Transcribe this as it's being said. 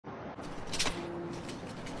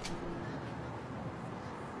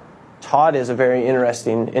Todd is a very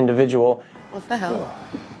interesting individual. What the hell?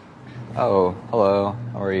 Oh, hello.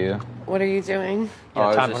 How are you? What are you doing?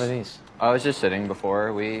 Yeah, Todd, one of these. I was just sitting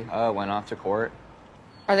before we went off to court.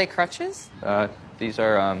 Are they crutches? These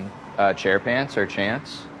are chair pants or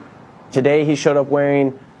chants. Today he showed up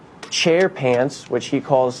wearing chair pants, which he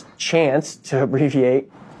calls chants to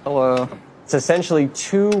abbreviate. Hello. It's essentially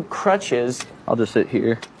two crutches I'll just sit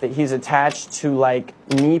here. that he's attached to like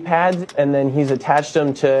knee pads, and then he's attached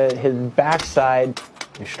them to his backside.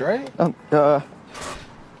 You straight? The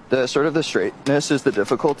sort of the straightness is the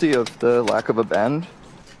difficulty of the lack of a bend.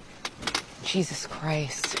 Jesus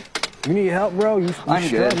Christ. You need help, bro? You I'm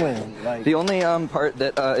good. struggling. Like, The only part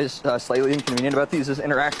that is slightly inconvenient about these is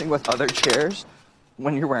interacting with other chairs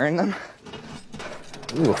when you're wearing them.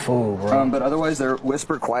 you a fool, bro. But otherwise, they're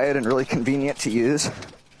whisper quiet and really convenient to use.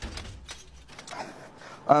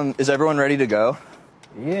 Is everyone ready to go?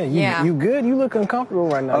 Yeah, you good? You look uncomfortable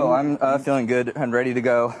right now. Oh, I'm feeling good and ready to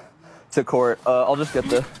go to court. I'll just get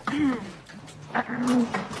the.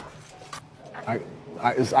 I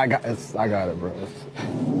got it, bro.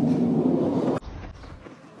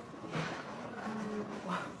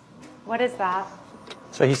 What is that?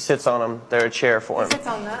 So he sits on them. They're a chair for him. Sits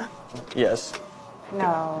on that? Yes,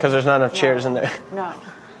 No. because there's not enough chairs in there. No.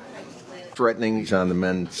 Threatening, he's on the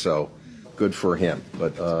mend, so good for him.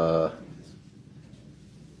 But are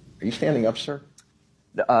you standing up, sir?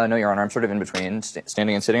 No, Your Honor. I'm sort of in between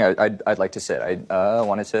standing and sitting. I'd like to sit. I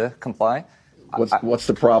wanted to comply. What's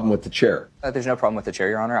the problem with the chair? There's no problem with the chair,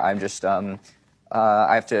 Your Honor. I'm just I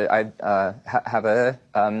have a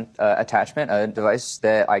attachment, a device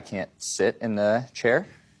that I can't sit in the chair.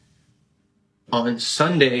 On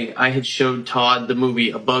Sunday, I had showed Todd the movie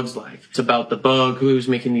A Bug's Life. It's about the bug who's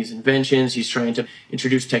making these inventions. He's trying to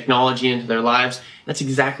introduce technology into their lives. That's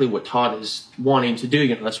exactly what Todd is wanting to do.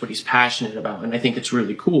 You know, that's what he's passionate about, and I think it's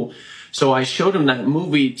really cool. So I showed him that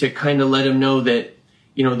movie to kind of let him know that,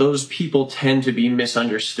 you know, those people tend to be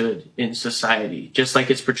misunderstood in society. Just like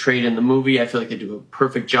it's portrayed in the movie, I feel like they do a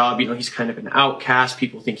perfect job. You know, he's kind of an outcast.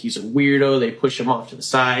 People think he's a weirdo. They push him off to the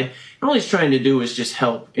side. And all he's trying to do is just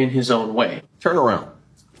help in his own way. Turn around.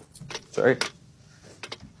 Sorry.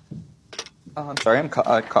 I'm sorry. I'm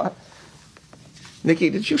caught.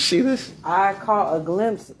 Nikki, did you see this? I caught a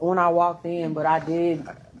glimpse when I walked in, but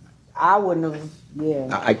I wouldn't have,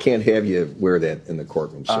 yeah. I can't have you wear that in the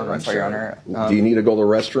courtroom, sir. I'm sorry, Your Honor. Do you need to go to the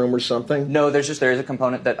restroom or something? No, there is a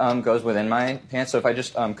component that goes within my pants. So if I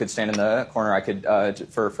just could stand in the corner, I could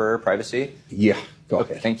for privacy. Yeah, go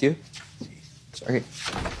Okay, ahead. thank you. Sorry.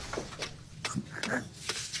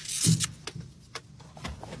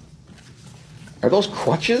 Are those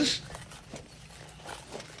crutches?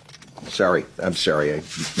 Sorry, I'm sorry. I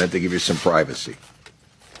meant to give you some privacy.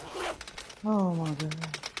 Oh my God.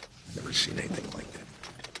 Never seen anything like that.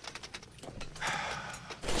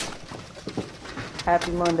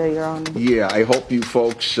 Happy Monday, Your Honor. Yeah, I hope you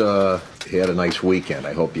folks had a nice weekend.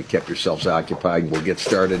 I hope you kept yourselves occupied. We'll get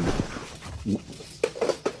started.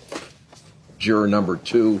 Juror number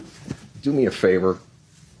 2, do me a favor.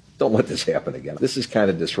 Don't let this happen again. This is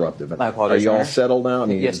kind of disruptive. I apologize, Are you Your all Honor. settled now? I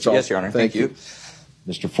mean, Yes, it's all- yes, Your Honor. Thank you.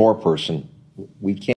 Mr. Foreperson, we can't.